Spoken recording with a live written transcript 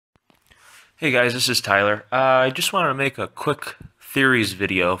Hey guys, this is Tyler. I just wanted to make a quick theories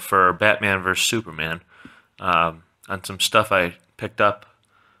video for Batman vs. Superman on some stuff I picked up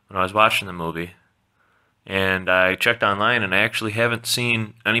when I was watching the movie. And I checked online and I actually haven't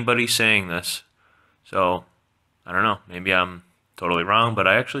seen anybody saying this. So, I don't know, maybe I'm totally wrong, but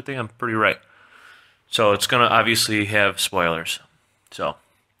I actually think I'm pretty right. So it's going to obviously have spoilers. So,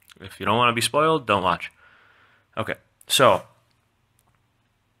 if you don't want to be spoiled, don't watch. Okay, so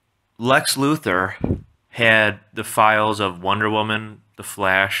Lex Luthor had the files of Wonder Woman, The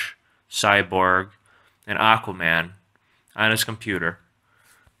Flash, Cyborg, and Aquaman on his computer.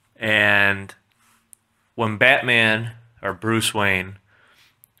 And when Batman, or Bruce Wayne,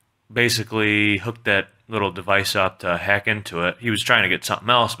 basically hooked that little device up to hack into it, he was trying to get something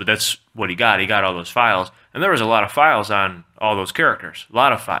else, but that's what he got. He got all those files. And there was a lot of files on all those characters. A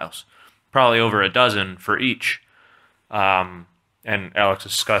lot of files. Probably over a dozen for each. And Alex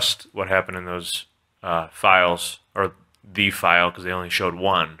discussed what happened in those files, or the file, because they only showed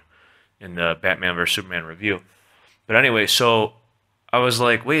one in the Batman vs. Superman review. But anyway, so I was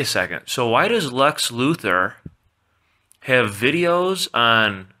like, wait a second. So why does Lex Luthor have videos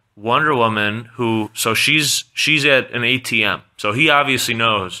on Wonder Woman so she's at an ATM. So he obviously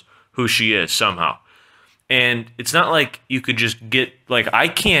knows who she is somehow. And it's not like you could just get, like, I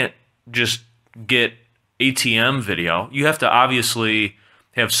can't just get ATM video. You have to obviously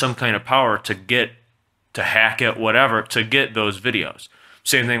have some kind of power to hack it, whatever, to get those videos.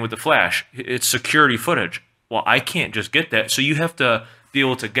 Same thing with the Flash. It's security footage. Well, I can't just get that. So you have to be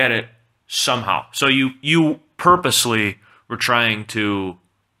able to get it somehow. So you purposely were trying to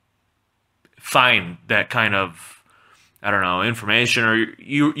find that kind of, I don't know, information, or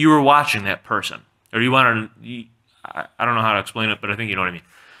you were watching that person, or you wanted to, I don't know how to explain it, but I think you know what I mean.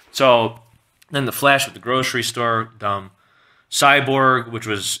 So then the Flash with the grocery store, dumb. Cyborg, which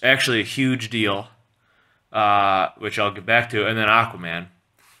was actually a huge deal, which I'll get back to, and then Aquaman.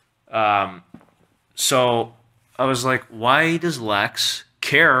 So I was like, why does Lex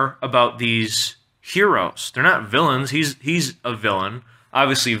care about these heroes? They're not villains. He's a villain.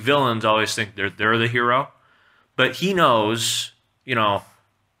 Obviously, villains always think they're the hero, but he knows, you know,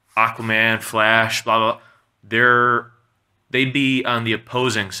 Aquaman, Flash, blah blah. They'd be on the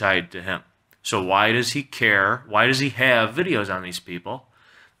opposing side to him. So why does he care? Why does he have videos on these people?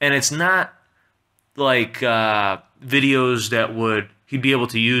 And it's not like videos that he'd be able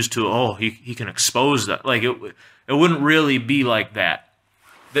to use to, he can expose that. Like it wouldn't really be like that.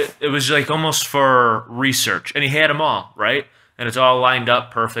 It was like almost for research. And he had them all, right? And it's all lined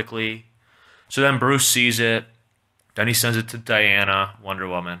up perfectly. So then Bruce sees it. Then he sends it to Diana, Wonder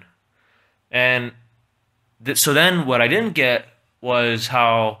Woman. And so then what I didn't get was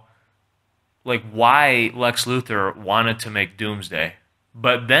why Lex Luthor wanted to make Doomsday.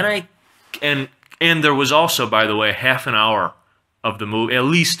 But then and there was also, by the way, half an hour of the movie, at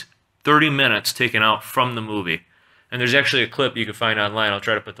least 30 minutes taken out from the movie. And there's actually a clip you can find online. I'll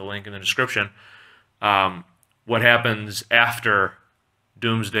try to put the link in the description. What happens after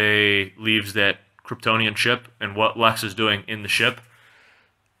Doomsday leaves that Kryptonian ship and what Lex is doing in the ship.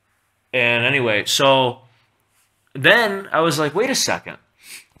 And anyway, so then I was like, wait a second.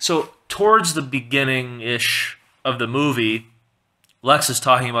 So towards the beginning-ish of the movie, Lex is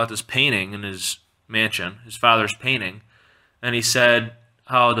talking about this painting in his mansion, his father's painting, and he said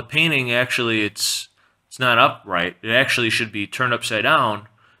how the painting actually, it's not upright. It actually should be turned upside down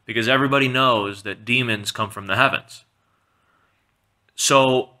because everybody knows that demons come from the heavens.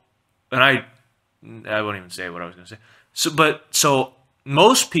 So, and I won't even say what I was going to say. So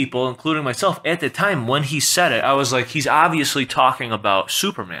most people, including myself, at the time when he said it, I was like, he's obviously talking about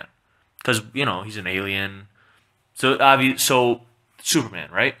Superman, because you know he's an alien. So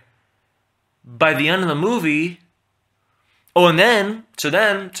Superman, right? By the end of the movie, so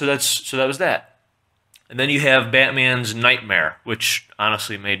that was that. And then you have Batman's nightmare, which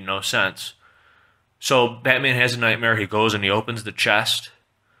honestly made no sense. So Batman has a nightmare. He goes and he opens the chest,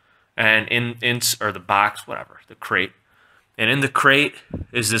 and or the box, whatever, the crate. And in the crate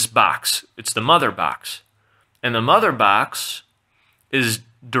is this box. It's the mother box. And the mother box is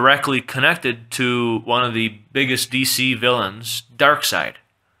directly connected to one of the biggest DC villains, Darkseid.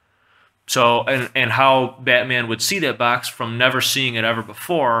 So, and how Batman would see that box from never seeing it ever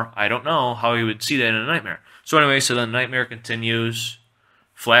before, I don't know how he would see that in a nightmare. So anyway, so the nightmare continues.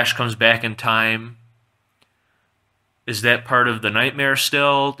 Flash comes back in time. Is that part of the nightmare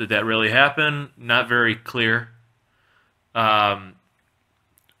still? Did that really happen? Not very clear.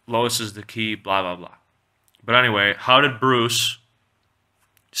 Lois is the key, blah, blah, blah. But anyway, how did Bruce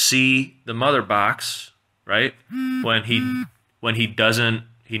see the mother box, right? When he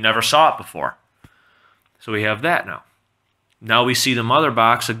he never saw it before. So we have that now. Now we see the mother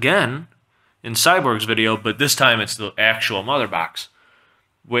box again in Cyborg's video, but this time it's the actual mother box.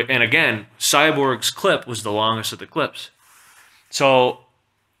 And again, Cyborg's clip was the longest of the clips. So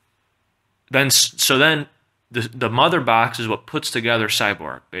then the mother box is what puts together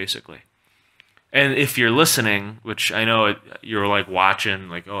Cyborg, basically. And if you're listening, which I know you're like watching,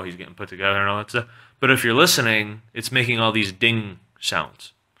 like, oh, he's getting put together and all that stuff. But if you're listening, it's making all these ding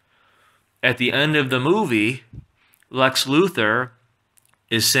sounds. At the end of the movie, Lex Luthor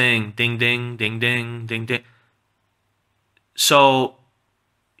is saying ding, ding, ding, ding, ding, ding. So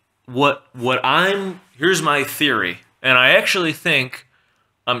here's my theory. And I actually think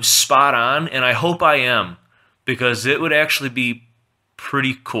I'm spot on, and I hope I am, because it would actually be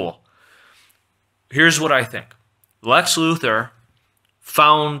pretty cool. Here's what I think. Lex Luthor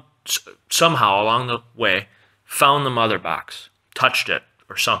somehow along the way, found the mother box, touched it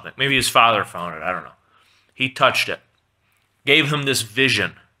or something. Maybe his father found it, I don't know. He touched it, gave him this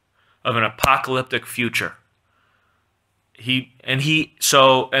vision of an apocalyptic future. And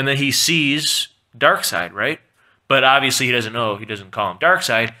then he sees Darkseid, right? But obviously he doesn't know. He doesn't call him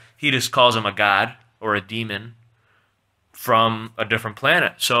Darkseid. He just calls him a god or a demon from a different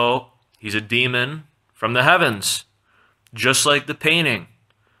planet. So he's a demon from the heavens, just like the painting.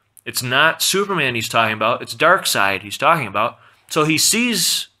 It's not Superman he's talking about. It's Darkseid he's talking about. So he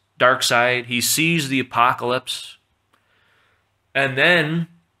sees Darkseid. He sees the apocalypse. And then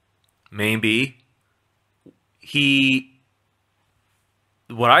maybe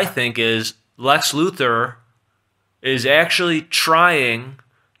what I think is Lex Luthor is actually trying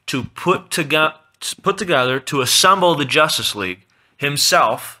to put together, to assemble the Justice League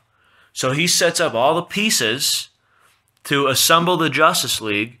himself. So he sets up all the pieces to assemble the Justice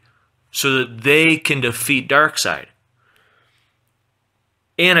League so that they can defeat Darkseid.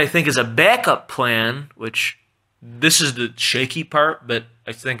 And I think as a backup plan, which this is the shaky part, but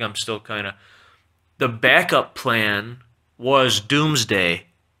I think I'm still kind of... The backup plan was Doomsday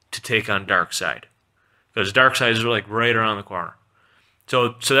to take on Darkseid, because Darkseid is like right around the corner.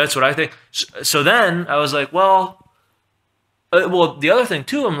 So that's what I think. So then I was like, well, the other thing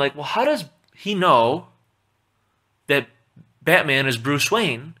too, I'm like, well, how does he know that Batman is Bruce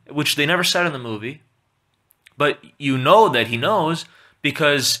Wayne, which they never said in the movie, but you know that he knows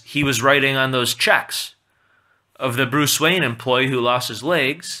because he was writing on those checks of the Bruce Wayne employee who lost his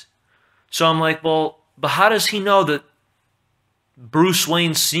legs. So I'm like, well, but how does he know that Bruce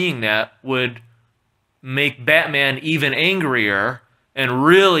Wayne seeing that would make Batman even angrier and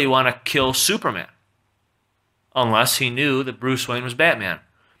really want to kill Superman? Unless he knew that Bruce Wayne was Batman.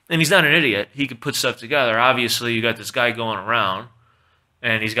 And he's not an idiot. He could put stuff together. Obviously, you got this guy going around,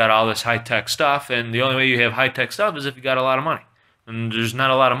 and he's got all this high-tech stuff, and the only way you have high-tech stuff is if you got a lot of money. And there's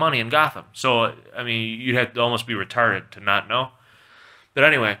not a lot of money in Gotham. So, I mean, you'd have to almost be retarded to not know. But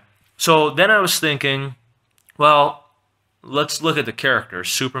anyway, so then I was thinking, well, let's look at the characters.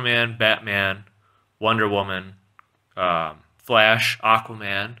 Superman, Batman, Wonder Woman, Flash,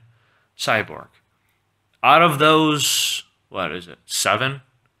 Aquaman, Cyborg. Out of those, what is it, 7?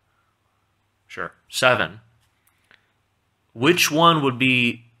 Sure, 7. Which one would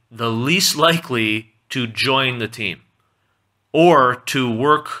be the least likely to join the team or to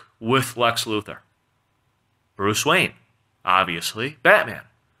work with Lex Luthor? Bruce Wayne, obviously. Batman.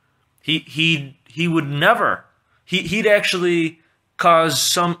 He would never. He'd actually cause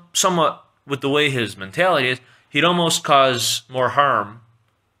somewhat, with the way his mentality is, he'd almost cause more harm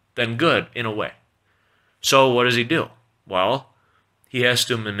than good in a way. So what does he do? Well, he has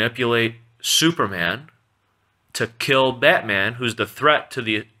to manipulate Superman to kill Batman, who's the threat to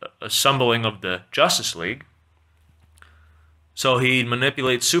the assembling of the Justice League. So he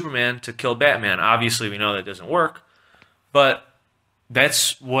manipulates Superman to kill Batman. Obviously, we know that doesn't work, but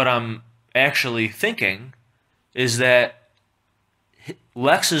that's what I'm actually thinking, is that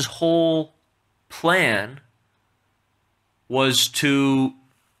Lex's whole plan was to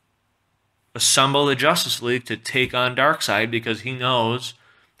assemble the Justice League to take on Darkseid, because he knows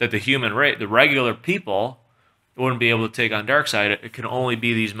that the human race, the regular people, wouldn't be able to take on Darkseid. It can only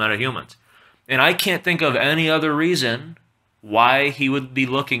be these metahumans. And I can't think of any other reason why he would be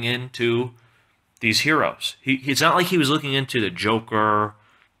looking into these heroes. It's not like he was looking into the Joker,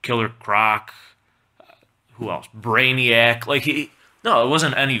 Killer Croc, who else? Brainiac. No, it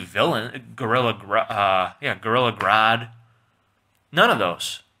wasn't any villain. Gorilla Grodd. None of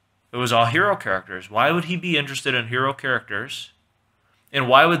those. It was all hero characters. Why would he be interested in hero characters? And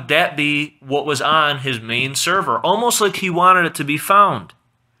why would that be what was on his main server? Almost like he wanted it to be found.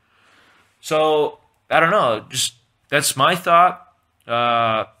 So, I don't know. Just that's my thought.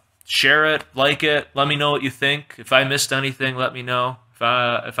 Share it, like it, let me know what you think. If I missed anything, let me know.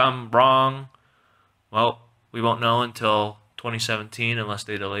 If I'm wrong, well, we won't know until 2017 unless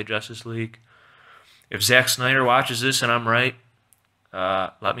they delay Justice League. If Zack Snyder watches this and I'm right,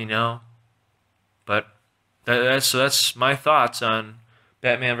 let me know. But that's my thoughts on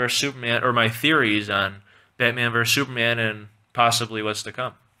Batman vs Superman, or my theories on Batman vs Superman and possibly what's to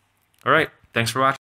come. All right, thanks for watching.